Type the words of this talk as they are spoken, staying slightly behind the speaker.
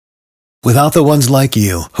Without the ones like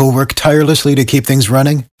you, who work tirelessly to keep things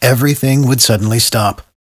running, everything would suddenly stop.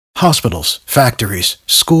 Hospitals, factories,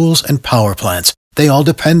 schools, and power plants, they all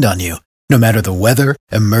depend on you. No matter the weather,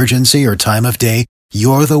 emergency, or time of day,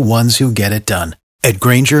 you're the ones who get it done. At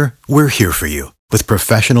Grainger, we're here for you with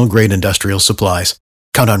professional-grade industrial supplies.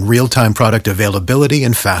 Count on real-time product availability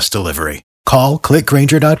and fast delivery. Call,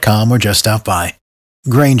 clickgrainger.com, or just stop by.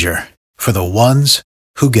 Grainger, for the ones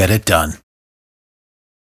who get it done.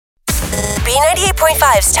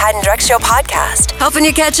 B98.5's Tad and Drex Show podcast, helping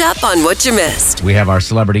you catch up on what you missed. We have our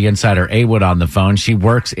celebrity insider, A. Wood, on the phone. She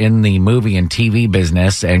works in the movie and TV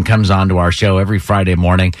business and comes on to our show every Friday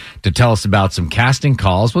morning to tell us about some casting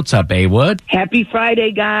calls. What's up, A. Wood? Happy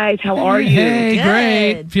Friday, guys. How are you? Hey, Good.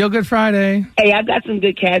 great. Feel Good Friday. Hey, I've got some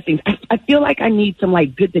good castings. I feel like I need some,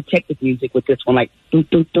 good detective music with this one, dun,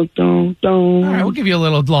 dun, dun, dun, dun. All right, we'll give you a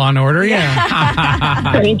little Law and Order,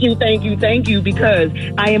 yeah. Thank you, because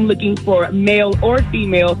I am looking for male or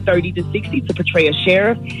female 30 to 60 to portray a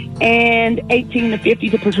sheriff and 18 to 50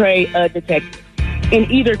 to portray a detective. In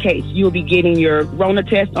either case, you'll be getting your Rona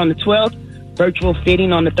test on the 12th, virtual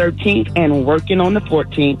fitting on the 13th, and working on the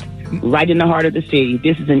 14th, right in the heart of the city.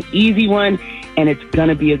 This is an easy one, and it's going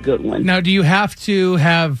to be a good one. Now, do you have to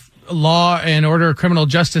have law and order criminal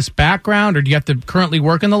justice background, or do you have to currently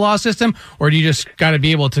work in the law system, or do you just got to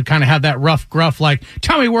be able to kind of have that rough gruff,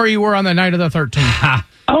 tell me where you were on the night of the 13th?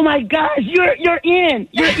 Oh my gosh, you're in.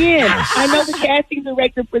 I know the casting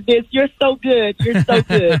director for this. You're so good.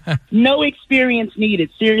 No experience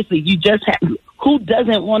needed. Seriously, you just have. Who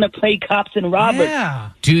doesn't want to play cops and robbers?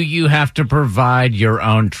 Yeah. Do you have to provide your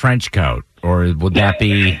own trench coat, or would that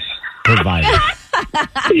be provided?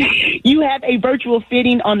 You have a virtual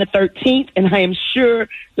fitting on the 13th, and I am sure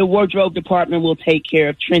the wardrobe department will take care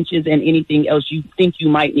of trenches and anything else you think you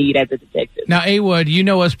might need as a detective. Now, A. Wood, you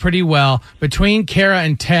know us pretty well. Between Kara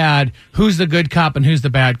and Tad, who's the good cop and who's the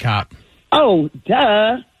bad cop? Oh,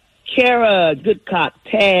 duh. Kara, good cop.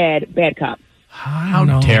 Tad, bad cop.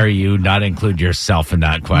 How dare you not include yourself in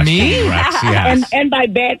that question, Me? Rex? Yes. And by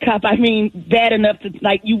bad cop, I mean bad enough to,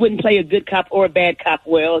 you wouldn't play a good cop or a bad cop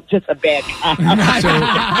well, just a bad cop. So,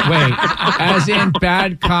 wait, as in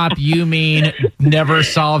bad cop, you mean never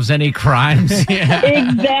solves any crimes?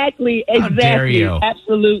 Exactly. How dare you?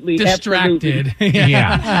 Absolutely. Distracted.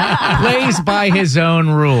 Yeah. Plays by his own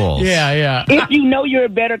rules. Yeah. If you know you're a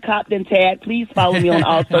better cop than Tad, please follow me on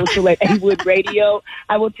all social at A-Wood Radio.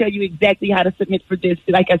 I will tell you exactly how to submit for this.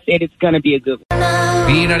 Like I said, it's going to be a good one.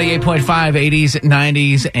 B98.5, 80s,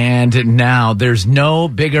 90s, and now. There's no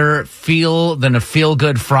bigger feel than a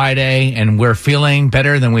feel-good Friday, and we're feeling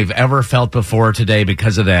better than we've ever felt before today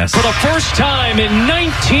because of this. For the first time in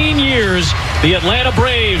 19 years, the Atlanta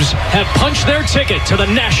Braves have punched their ticket to the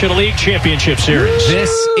National League Championship Series.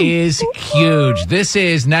 This is huge. This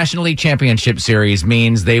is National League Championship Series,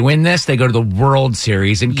 means they win this, they go to the World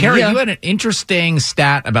Series. And Carrie, you had an interesting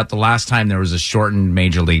stat about the last time there was a shortened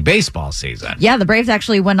Major League Baseball season. Yeah, the Braves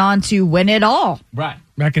actually went on to win it all. Right.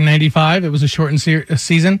 Back in 95, it was a shortened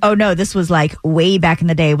season. Oh no, this was way back in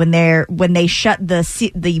the day when they shut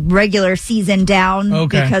the regular season down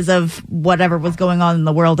because of whatever was going on in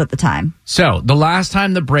the world at the time. So the last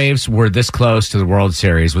time the Braves were this close to the World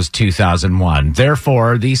Series was 2001.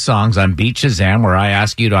 Therefore, these songs on Beat Shazam, where I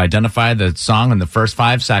ask you to identify the song in the first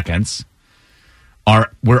 5 seconds,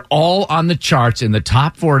 we're all on the charts, in the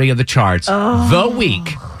top 40 of the charts, the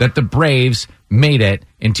week that the Braves made it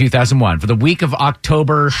in 2001. For the week of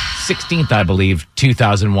October 16th, I believe,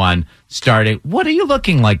 2001 started. What are you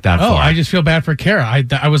looking like that for? Oh, I just feel bad for Kara.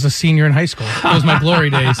 I was a senior in high school. It was my glory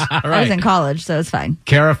days. All right. I was in college, so it's fine.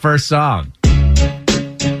 Kara, first song.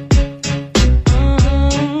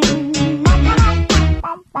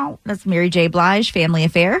 That's Mary J. Blige, Family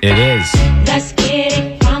Affair. It is. Let's get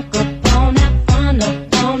it crunk up on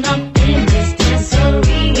that fun up in this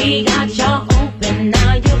dancery. We got y'all open,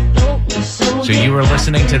 now you're floating so So you were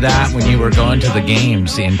listening to that when you were going to the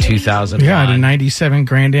games in 2001. Yeah, I had a 97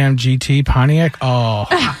 Grand Am GT Pontiac. Oh.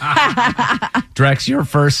 Drex, your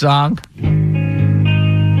first song?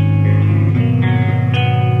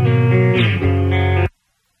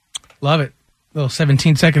 Love it. Little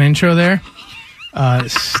 17-second intro there.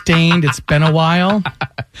 Stained, It's Been a While.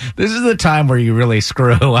 This is the time where you really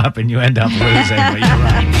screw up and you end up losing, but you're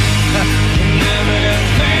right.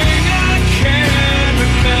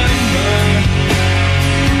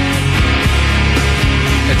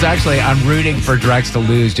 It's actually, I'm rooting for Drex to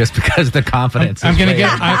lose just because of the confidence. I'm going to get,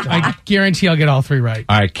 I guarantee I'll get all 3 right.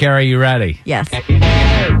 All right, Carrie, you ready? Yes.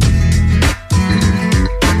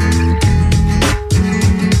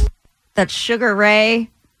 That's Sugar Ray.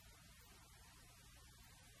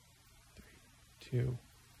 2,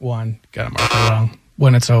 1. Got to mark it wrong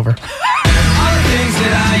when it's over. All the things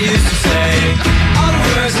that I used to say, all the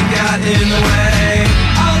words that got in the way,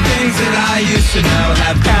 all the things that I used to know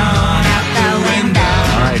have gone out the window.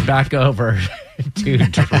 All right, back over to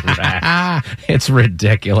Drax. It's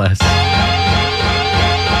ridiculous.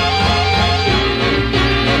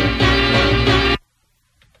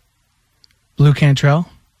 Blue Cantrell,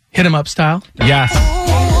 hit 'em up style. Yes.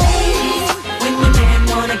 When your man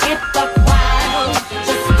wanna get buck wild,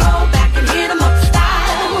 just go back and hit 'em up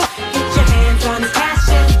style. Get your hands on his cash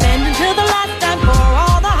and spend until the last time for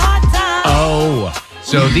all the hard times. Oh,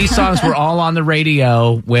 so these songs were all on the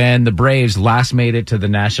radio when the Braves last made it to the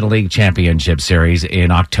National League Championship Series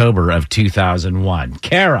in October of 2001.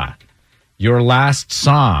 Kara, your last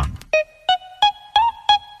song.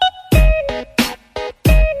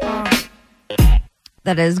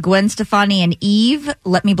 That is Gwen Stefani and Eve.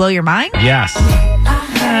 Let Me Blow Your Mind. Yes.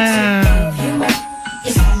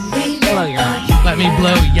 Blow your mind. Let me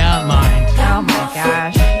blow your mind. Oh my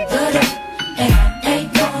gosh.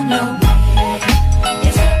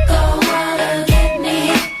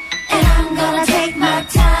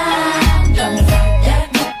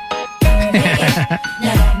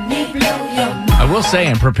 I will say,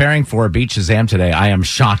 in preparing for Beat Shazam today, I am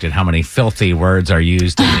shocked at how many filthy words are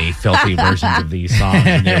used in the filthy versions of these songs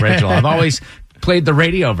in the original. I've always played the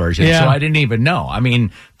radio version, so I didn't even know. I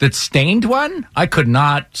mean, the Stained one, I could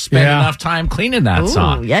not spend enough time cleaning that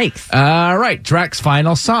song. Yikes. All right, Drek's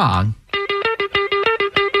final song.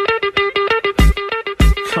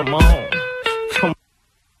 Come on.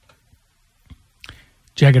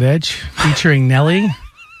 Jagged Edge featuring Nelly.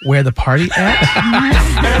 Where the Party At?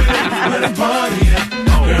 Where the party at?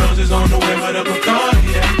 Girls is on the way, where the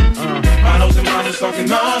Bacardi at? Models and models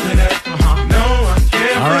talking all of that. No, I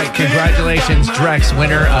can't. All right, congratulations, Drex,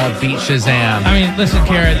 winner of Beat Shazam. I mean, listen,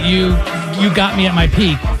 Kara, you got me at my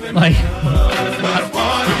peak. Like,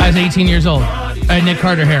 I was 18 years old. I had Nick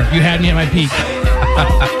Carter hair. You had me at my peak.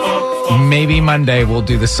 Maybe Monday we'll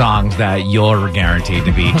do the songs that you're guaranteed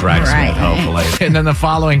to beat Drex with, hopefully. And then the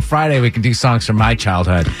following Friday we can do songs from my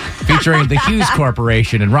childhood featuring the Hughes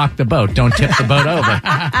Corporation and Rock the Boat. Don't tip the boat over.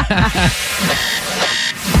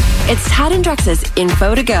 It's Tad and Drex's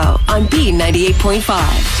Info to Go on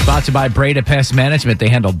B98.5. Sponsored by Breda Pest Management. They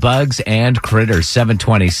handle bugs and critters.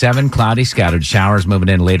 727, cloudy, scattered showers moving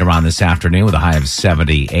in later on this afternoon with a high of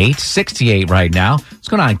 78. 68 right now. What's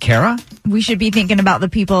going on, Kara? We should be thinking about the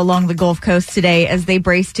people along the Gulf Coast today as they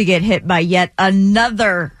brace to get hit by yet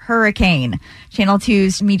another hurricane. Channel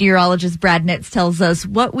 2's meteorologist Brad Nitz tells us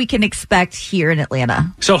what we can expect here in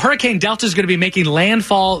Atlanta. So Hurricane Delta is going to be making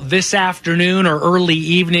landfall this afternoon or early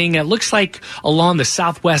evening. It looks like along the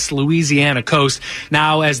southwest Louisiana coast.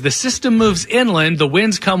 Now, as the system moves inland, the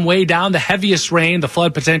winds come way down. The heaviest rain, the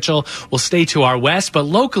flood potential will stay to our west. But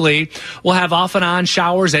locally, we'll have off and on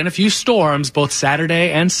showers and a few storms both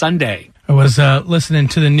Saturday and Sunday. I was listening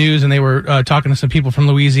to the news, and they were talking to some people from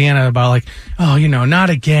Louisiana about, like, oh, not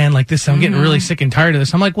again, like this. I'm getting really sick and tired of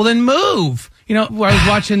this. I'm like, well, then move. I was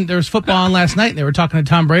watching, there was football on last night, and they were talking to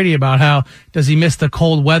Tom Brady about how, does he miss the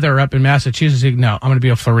cold weather up in Massachusetts? He, no, I'm going to be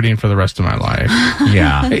a Floridian for the rest of my life.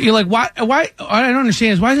 Yeah. You're like, why? I don't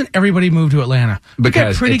understand is, why doesn't everybody move to Atlanta?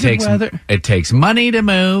 Because pretty good weather. It takes money to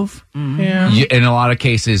move. Yeah. In a lot of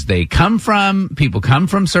cases, people come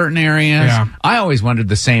from certain areas. Yeah. I always wondered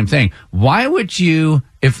the same thing. Why would you,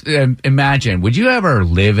 imagine, would you ever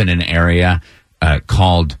live in an area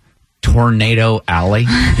called Tornado Alley?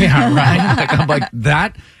 Yeah, right. I'm like,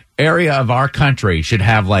 that area of our country should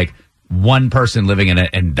have like one person living in it,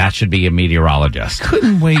 and that should be a meteorologist.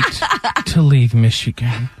 Couldn't wait to leave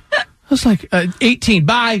Michigan. I was like, 18,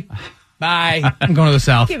 bye. I'm going to the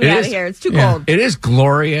south. Get me out of here. It's too cold. It is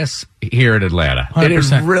glorious here in Atlanta. 100%. It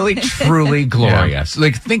is really, truly glorious.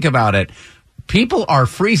 Like, think about it. People are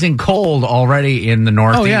freezing cold already in the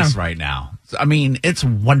Northeast right now. I mean, it's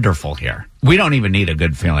wonderful here. We don't even need a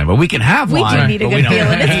good feeling, but we can have one. We do need a good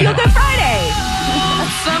feeling. It's Feel Good Friday.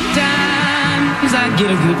 Sometimes I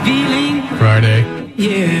get a good feeling. Friday.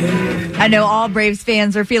 Yeah. I know all Braves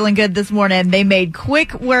fans are feeling good this morning. They made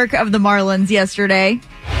quick work of the Marlins yesterday.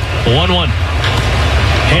 1-1.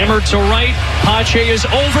 Hammered to right. Pache is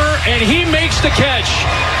over, and he makes the catch.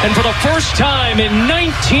 And for the first time in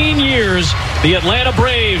 19 years, the Atlanta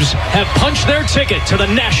Braves have punched their ticket to the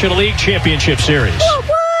National League Championship Series.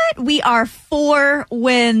 What? We are 4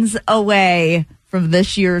 wins away from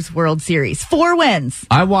this year's World Series. 4 wins.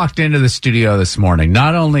 I walked into the studio this morning.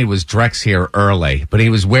 Not only was Drex here early, but he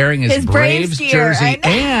was wearing his Braves jersey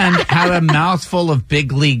and had a mouthful of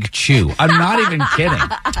Big League Chew. I'm not even kidding.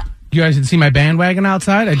 You guys didn't see my bandwagon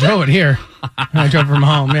outside? I drove it here. I drove from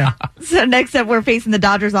home, yeah. So next up, we're facing the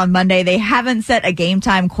Dodgers on Monday. They haven't set a game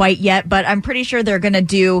time quite yet, but I'm pretty sure they're going to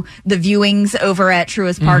do the viewings over at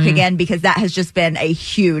Truist Park again because that has just been a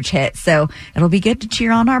huge hit. So it'll be good to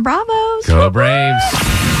cheer on our Bravos. Go Braves.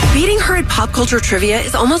 Beating her at pop culture trivia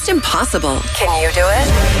is almost impossible. Can you do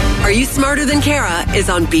it? Are You Smarter Than Kara is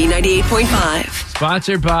on B98.5.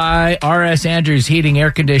 Sponsored by R.S. Andrews Heating,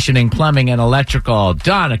 Air Conditioning, Plumbing, and Electrical.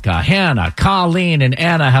 Donica, Hannah, Colleen, and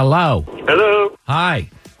Anna, hello. Hello. Hi.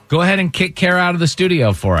 Go ahead and kick Kara out of the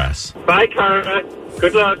studio for us. Bye, Kara.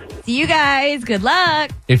 Good luck. See you guys. Good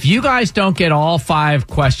luck. If you guys don't get all 5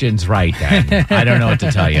 questions right, then I don't know what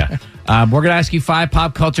to tell you. We're going to ask you 5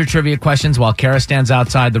 pop culture trivia questions while Kara stands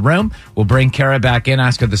outside the room. We'll bring Kara back in,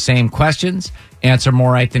 ask her the same questions. Answer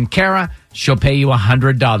more right than Kara, she'll pay you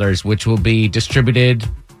 $100, which will be distributed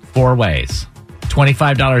 4 ways.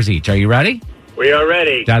 $25 each. Are you ready? We are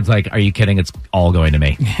ready. Dad's like, are you kidding? It's all going to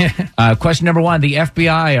me. Question number 1. The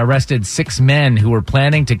FBI arrested 6 men who were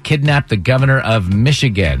planning to kidnap the governor of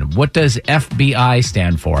Michigan. What does FBI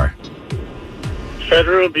stand for?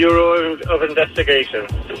 Federal Bureau of Investigation.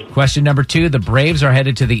 Question number 2. The Braves are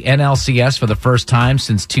headed to the NLCS for the first time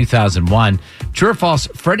since 2001. True or false,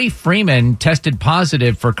 Freddie Freeman tested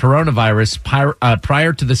positive for coronavirus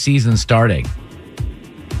prior to the season starting.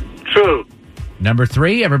 True. Number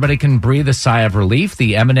 3, everybody can breathe a sigh of relief.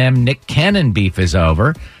 The Eminem-Nick Cannon beef is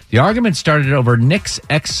over. The argument started over Nick's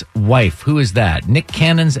ex-wife. Who is that? Nick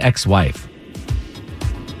Cannon's ex-wife.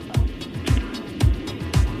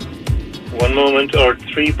 One moment, our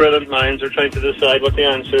 3 brilliant minds are trying to decide what the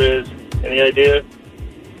answer is. Any idea?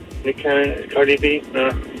 Nick Cannon, Cardi B? No,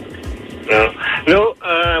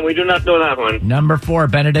 we do not know that one. Number 4,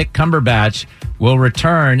 Benedict Cumberbatch will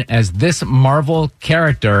return as this Marvel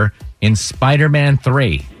character in Spider-Man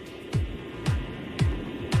 3.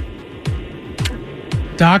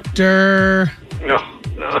 Doctor. No.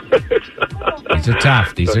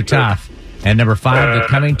 These are tough. And number 5, the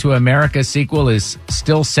Coming to America sequel is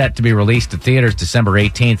still set to be released to theaters December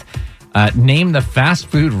 18th. Name the fast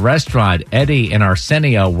food restaurant Eddie and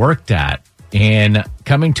Arsenio worked at in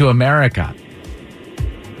Coming to America.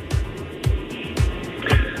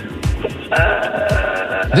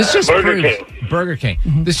 This just Burger King.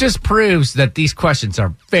 This just proves that these questions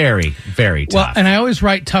are very, very tough. Well, and I always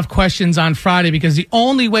write tough questions on Friday because the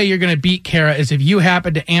only way you're going to beat Kara is if you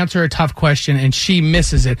happen to answer a tough question and she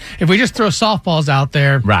misses it. If we just throw softballs out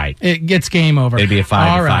there, right, it gets game over. It'd be a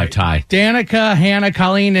 5-5 tie. Danica, Hannah,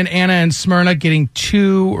 Colleen, and Anna and Smyrna getting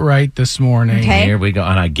 2 right this morning. Okay. Here we go.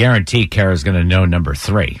 And I guarantee Kara's going to know number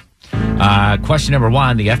 3. Question number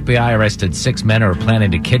 1. The FBI arrested 6 men who are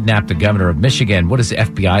planning to kidnap the governor of Michigan. What does the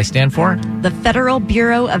FBI stand for? The Federal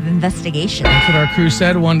Bureau of Investigation. That's what our crew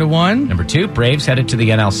said, 1-1. Number 2. Braves headed to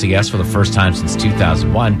the NLCS for the first time since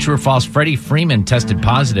 2001. True or false, Freddie Freeman tested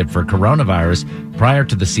positive for coronavirus prior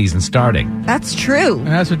to the season starting. That's true. And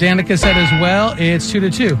that's what Danica said as well. It's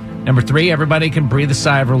 2-2. Number 3. Everybody can breathe a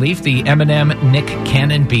sigh of relief. The Eminem-Nick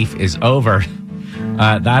Cannon beef is over.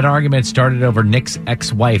 That argument started over Nick's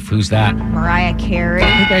ex-wife. Who's that? Mariah Carey.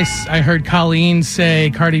 I think I heard Colleen say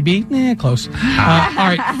Cardi B. Close. All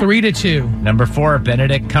right, 3-2. Number 4,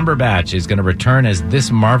 Benedict Cumberbatch is going to return as this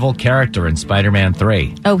Marvel character in Spider-Man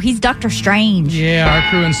 3. Oh, he's Doctor Strange. Yeah, our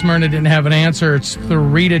crew in Smyrna didn't have an answer. It's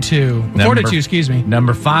 3-2. 4-2, excuse me.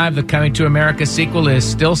 Number 5, the Coming to America sequel is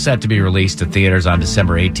still set to be released to theaters on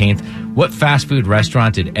December 18th. What fast food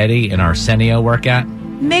restaurant did Eddie and Arsenio work at?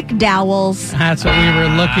 McDowell's. That's what we were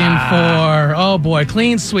looking for. Oh boy,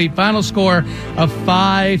 clean sweep. Final score of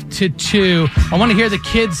 5-2. I want to hear the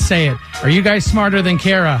kids say it. Are you guys smarter than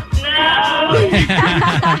Kara? No.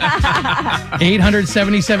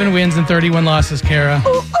 877 wins and 31 losses, Kara.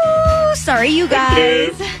 Ooh, sorry, you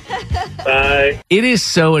guys. Bye. It is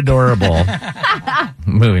so adorable.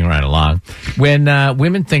 Moving right along. When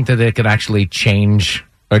women think that they could actually change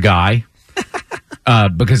a guy.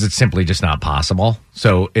 Because it's simply just not possible.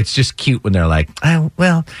 So it's just cute when they're like, oh,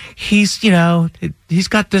 well, he's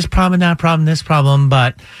got this problem, that problem, this problem,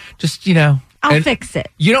 but just, I'll fix it.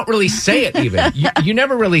 You don't really say it even. you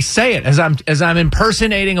never really say it. As I'm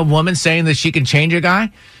impersonating a woman saying that she can change a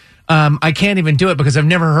guy, I can't even do it because I've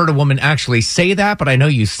never heard a woman actually say that, but I know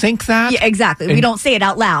you think that. Yeah, exactly. We don't say it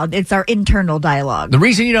out loud. It's our internal dialogue. The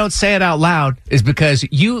reason you don't say it out loud is because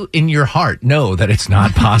you, in your heart, know that it's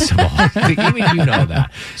not possible. Even you know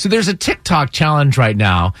that. So there's a TikTok challenge right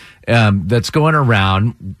now that's going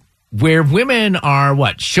around where women are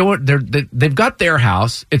they've got their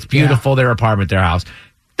house. It's beautiful, their apartment, their house.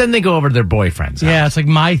 Then they go over to their boyfriend's Yeah, house. it's like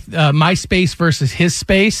my space versus his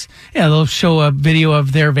space. Yeah, they'll show a video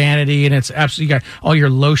of their vanity, and it's absolutely, you got all your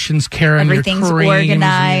lotions, Karen, Everything's your creams,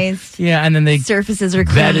 organized. Yeah, and then they Surfaces are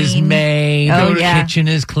clean. Bed is made. Oh, the yeah. kitchen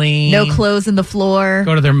is clean. No clothes in the floor.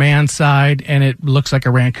 go to their man's side, and it looks like a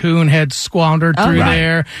raccoon had squandered through right.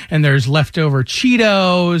 there, and there's leftover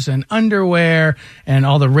Cheetos and underwear and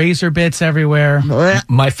all the razor bits everywhere.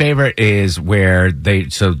 My favorite is where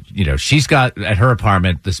she's got at her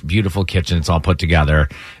apartment this beautiful kitchen. It's all put together.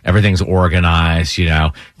 Everything's organized.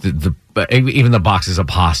 Even the boxes of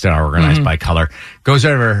pasta are organized by color. Goes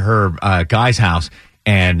over to her guy's house,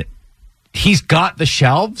 and he's got the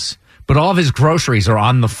shelves, but all of his groceries are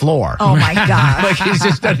on the floor. Oh my God. Like he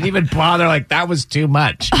just doesn't even bother. Like that was too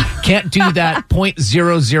much. Can't do that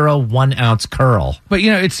 0.001 ounce curl. But,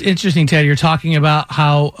 it's interesting, Ted. You're talking about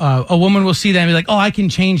how a woman will see that and be like, oh, I can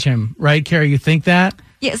change him. Right, Carrie? You think that?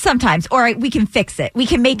 Yeah, sometimes. Or we can fix it. We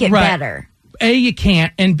can make it Right. better. A, you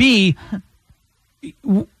can't. And B,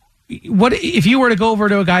 what if you were to go over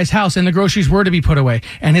to a guy's house and the groceries were to be put away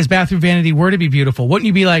and his bathroom vanity were to be beautiful? Wouldn't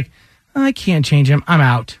you be like, I can't change him. I'm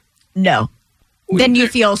out. No. Then you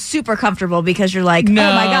feel super comfortable because you're like,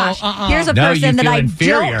 No, oh my gosh, here's a No, person you that feel I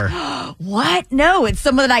inferior. don't. What? No, it's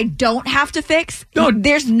someone that I don't have to fix. No.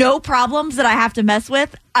 There's no problems that I have to mess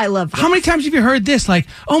with. I love this. How many times have you heard this? Like,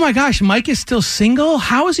 oh my gosh, Mike is still single?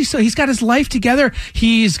 How is he still? He's got his life together.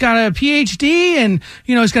 He's got a PhD and,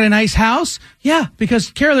 he's got a nice house. Yeah,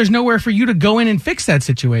 because, Carol, there's nowhere for you to go in and fix that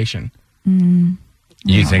situation.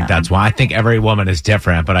 You think that's why? I think every woman is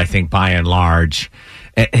different, but I think by and large,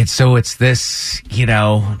 it's this,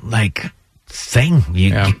 thing.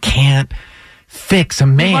 You can't fix a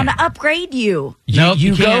man. I want to upgrade you.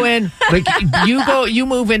 You can't. go in, you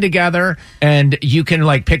move in together, and you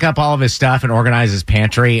can pick up all of his stuff and organize his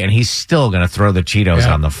pantry, and he's still going to throw the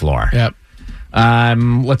Cheetos on the floor. Yep.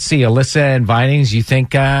 Let's see, Alyssa and Vinings, you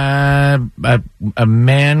think a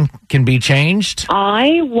man can be changed?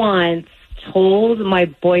 I once told my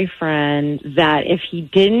boyfriend that if he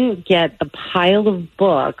didn't get the pile of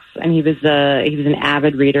books, and he was an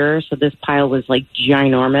avid reader, so this pile was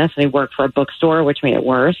ginormous, and he worked for a bookstore, which made it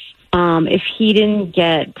worse. If he didn't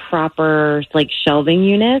get proper shelving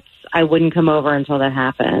units, I wouldn't come over until that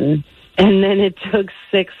happened. And then it took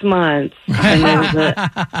 6 months,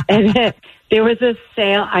 and there was a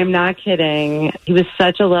sale. I'm not kidding. He was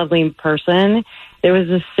such a lovely person. There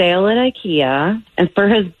was a sale at IKEA, and for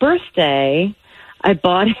his birthday, I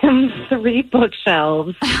bought him 3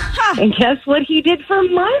 bookshelves. And guess what he did for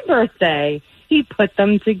my birthday? He put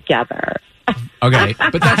them together. Okay,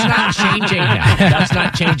 but that's not changing him. That's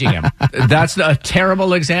not changing him. That's a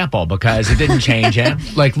terrible example because it didn't change him.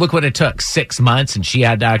 Look what it took, 6 months, and she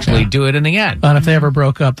had to actually do it in the end. And if they ever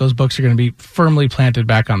broke up, those books are going to be firmly planted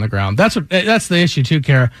back on the ground. That's the issue too,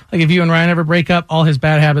 Kara. If you and Ryan ever break up, all his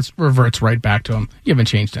bad habits reverts right back to him. You haven't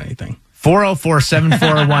changed anything.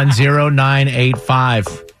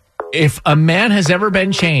 404-741-0985. If a man has ever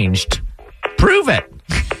been changed, prove it.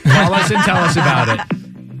 Call us and tell us about it.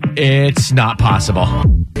 It's not possible.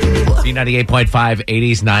 B98.5,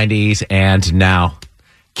 80s, 90s, and now.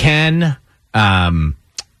 Can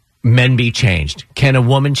men be changed? Can a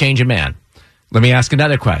woman change a man? Let me ask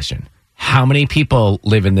another question. How many people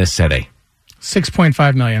live in this city?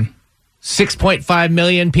 6.5 million. 6.5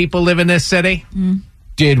 million people live in this city?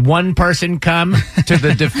 Did one person come to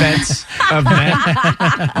the defense of men?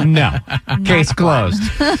 No. Case closed.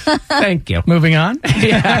 Thank you. Moving on.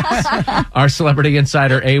 Yes. Our celebrity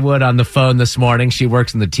insider, A. Wood, on the phone this morning. She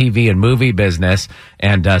works in the TV and movie business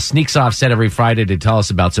and sneaks off set every Friday to tell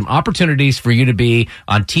us about some opportunities for you to be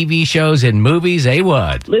on TV shows and movies. A.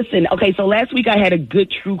 Wood. Listen, okay, so last week I had a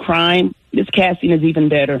good true crime. This casting is even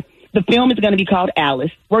better. The film is going to be called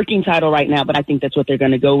Alice. Working title right now, but I think that's what they're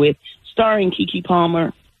going to go with. Starring Keke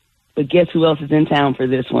Palmer. But guess who else is in town for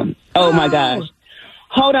this one? Oh, my gosh.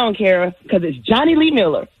 Hold on, Kara, because it's Johnny Lee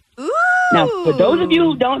Miller. Ooh. Now, for those of you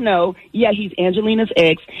who don't know, yeah, he's Angelina's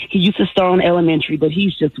ex. He used to star on Elementary, but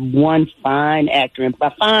he's just one fine actor. And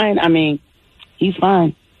by fine, I mean, he's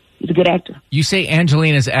fine. He's a good actor. You say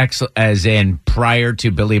Angelina's ex as in prior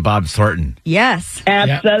to Billy Bob Thornton. Yes.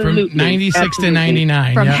 Absolutely. From 96 Absolutely. to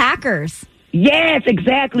 99. From Yep. Hackers. Yes,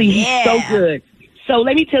 exactly. Yeah. He's so good. So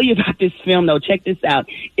let me tell you about this film, though. Check this out.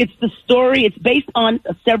 It's the story. It's based on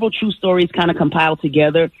several true stories kind of compiled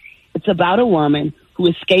together. It's about a woman who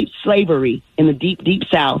escaped slavery in the deep, deep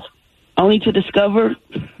South, only to discover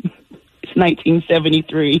it's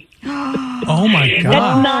 1973. Oh, my God.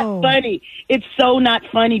 That's not funny. It's so not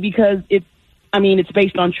funny because it's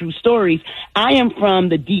based on true stories. I am from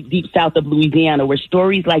the deep, deep South of Louisiana where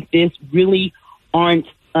stories like this really aren't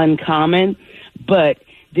uncommon, but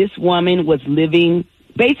this woman was living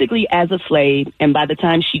basically as a slave, and by the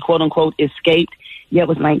time she, quote unquote, escaped, it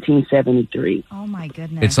was 1973. Oh, my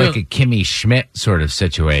goodness. It's like a Kimmy Schmidt sort of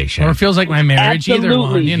situation. Or it feels like my marriage, either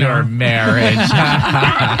one. You know. Your marriage.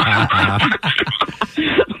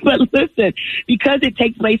 But listen, because it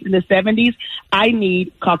takes place in the 70s, I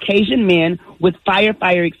need Caucasian men with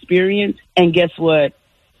firefighter experience, and guess what?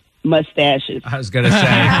 Mustaches. I was going to say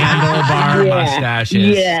handlebar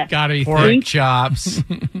mustaches. Yeah. Gotta be pork chops.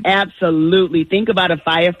 Absolutely. Think about a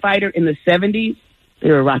firefighter in the 70s. They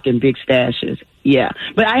were rocking big stashes. Yeah.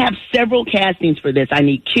 But I have several castings for this. I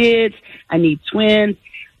need kids. I need twins.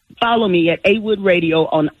 Follow me at A Wood Radio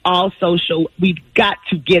on all social. We've got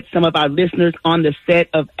to get some of our listeners on the set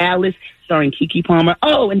of Alice, starring Keke Palmer.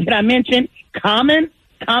 Oh, and did I mention Common?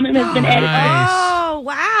 Common has been added. Oh,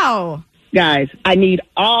 wow. Guys, I need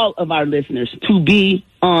all of our listeners to be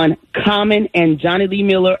on Common and Johnny Lee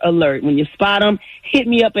Miller alert. When you spot them, hit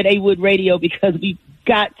me up at A Wood Radio because we've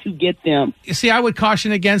got to get them. You see, I would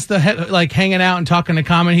caution against the hanging out and talking to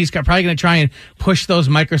Common. He's probably going to try and push those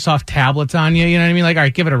Microsoft tablets on you. You know what I mean? Like, all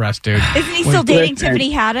right, give it a rest, dude. Isn't he still dating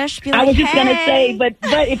Tiffany Haddish? Be like, I was just going to hey. say, but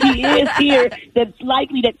if he is here, that's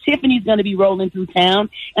likely that Tiffany's going to be rolling through town,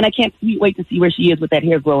 and I can't wait to see where she is with that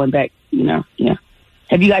hair growing back. You know, yeah.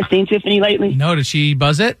 Have you guys seen Tiffany lately? No, did she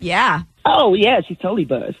buzz it? Yeah. Oh, yeah, she's totally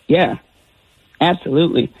buzzed. Yeah,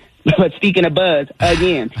 absolutely. But speaking of buzz,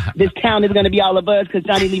 again, this town is going to be all a buzz because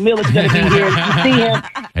Johnny Lee Miller's going to be here to see him.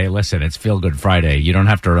 Hey, listen, it's Feel Good Friday. You don't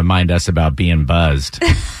have to remind us about being buzzed.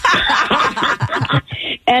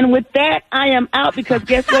 And with that, I am out because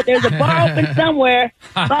guess what? There's a bar open somewhere.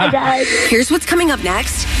 Bye, guys. Here's what's coming up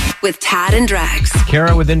next with Tad and Drags.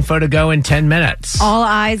 Kara with info to go in 10 minutes. All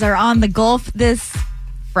eyes are on the Gulf this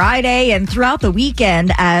Friday and throughout the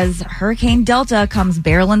weekend as Hurricane Delta comes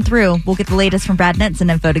barreling through. We'll get the latest from Brad Nitz and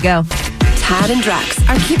info to go. Tad and Drax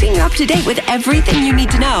are keeping you up to date with everything you need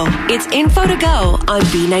to know. It's info to go on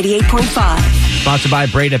B98.5. Sponsored by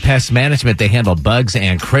Breda Pest Management. They handle bugs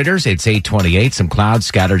and critters. It's 8:28. Some clouds,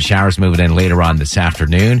 scattered showers moving in later on this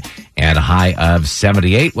afternoon, and a high of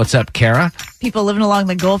 78. What's up, Kara? People living along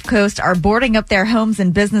the Gulf Coast are boarding up their homes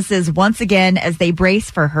and businesses once again as they brace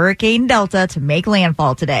for Hurricane Delta to make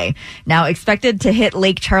landfall today. Now expected to hit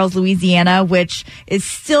Lake Charles, Louisiana, which is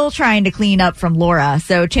still trying to clean up from Laura.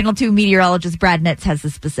 So Channel 2 meteorologist Brad Nitz has the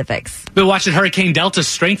specifics. Been watching Hurricane Delta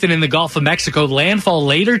strengthen in the Gulf of Mexico. Landfall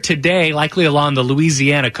later today, likely along the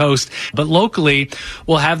Louisiana coast. But locally,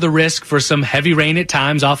 we'll have the risk for some heavy rain at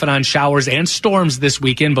times, often on showers and storms this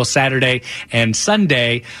weekend, both Saturday and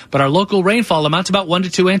Sunday. But our local rainfall amounts about 1 to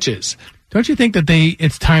 2 inches. Don't you think that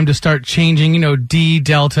it's time to start changing, D,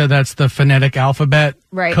 Delta, that's the phonetic alphabet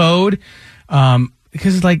code?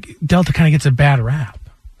 Because like Delta kind of gets a bad rap.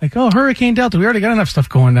 Like, oh, Hurricane Delta, we already got enough stuff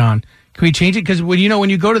going on. Can we change it? Because when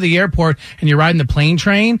you go to the airport and you're riding the plane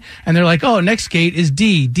train and they're like, oh, next gate is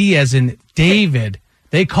D as in David.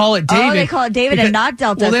 They call it David. Oh, they call it David and not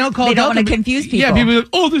Delta. Well, they don't call it Delta. They don't want to confuse people. Yeah, people are like,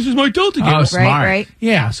 oh, this is my Delta gate. Oh, smart. Right.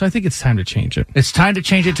 Yeah, so I think it's time to change it. It's time to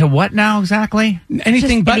change it to what now exactly?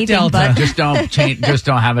 Anything but Delta. Just don't change. Just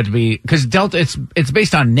don't have it to be, because Delta. It's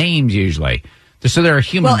based on names usually. So there are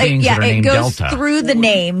human beings that are named Delta. It goes through the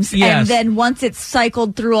names, and then once it's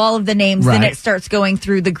cycled through all of the names, then it starts going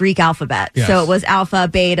through the Greek alphabet. Yes. So it was Alpha,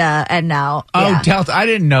 Beta, and now Delta. I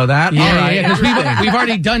didn't know that. Yeah, all right. because we've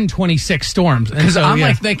already done 26 storms. Because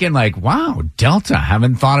I'm thinking wow, Delta.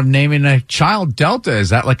 Haven't thought of naming a child Delta. Is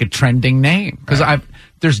that like a trending name? Because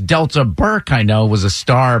there's Delta Burke, I know, was a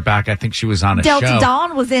star back. I think she was on a show. Delta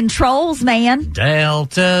Dawn was in Trolls, man.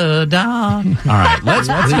 Delta Dawn. All right, what's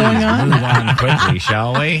going on? Move on quickly,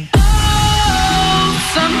 shall we?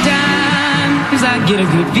 Oh, sometimes I get a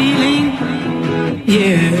good feeling.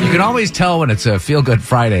 Yeah. You can always tell when it's a Feel Good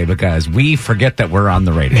Friday because we forget that we're on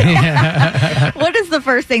the radio. What is the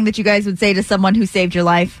first thing that you guys would say to someone who saved your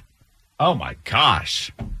life? Oh, my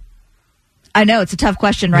gosh. I know, it's a tough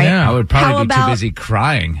question, right? Yeah, I would probably be too busy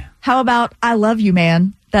crying. How about, I love you,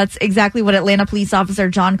 man? That's exactly what Atlanta police officer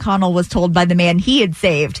John Connell was told by the man he had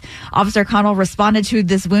saved. Officer Connell responded to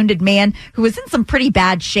this wounded man who was in some pretty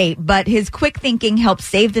bad shape, but his quick thinking helped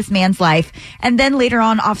save this man's life. And then later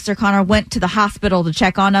on, Officer Connell went to the hospital to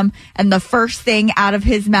check on him, and the first thing out of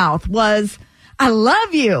his mouth was, I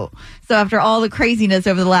love you. So after all the craziness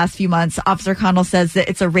over the last few months, Officer Connell says that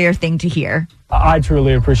it's a rare thing to hear. I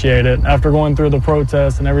truly appreciate it. After going through the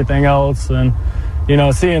protests and everything else and,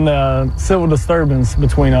 seeing the civil disturbance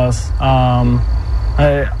between us,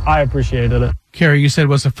 I appreciated it. Carrie, you said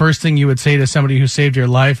what's the first thing you would say to somebody who saved your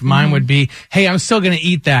life? Mine would be, hey, I'm still going to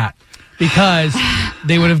eat that because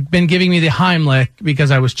they would have been giving me the Heimlich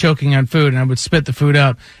because I was choking on food and I would spit the food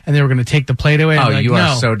up and they were going to take the plate away. Oh, I'm like, you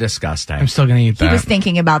are no, so disgusting. I'm still going to eat that. He was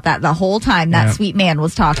thinking about that the whole time that Yeah. sweet man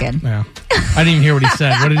was talking. Yeah. I didn't even hear what he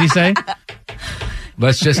said. What did he say?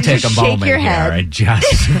 Let's just take a Just shake moment your here head. and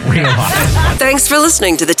just realize. Thanks for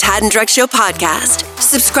listening to the Tad and Drex Show podcast.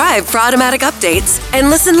 Subscribe for automatic updates and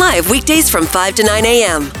listen live weekdays from 5 to 9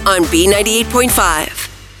 a.m. on B98.5.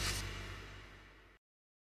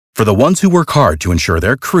 For the ones who work hard to ensure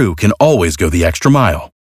their crew can always go the extra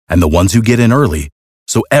mile, and the ones who get in early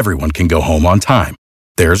so everyone can go home on time,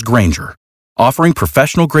 there's Grainger, offering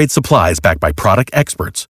professional-grade supplies backed by product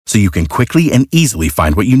experts so you can quickly and easily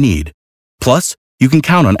find what you need. Plus, you can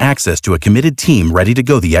count on access to a committed team ready to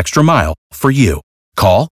go the extra mile for you.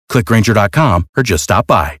 Call, click Grainger.com, or just stop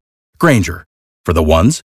by. Grainger, for the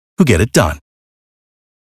ones who get it done.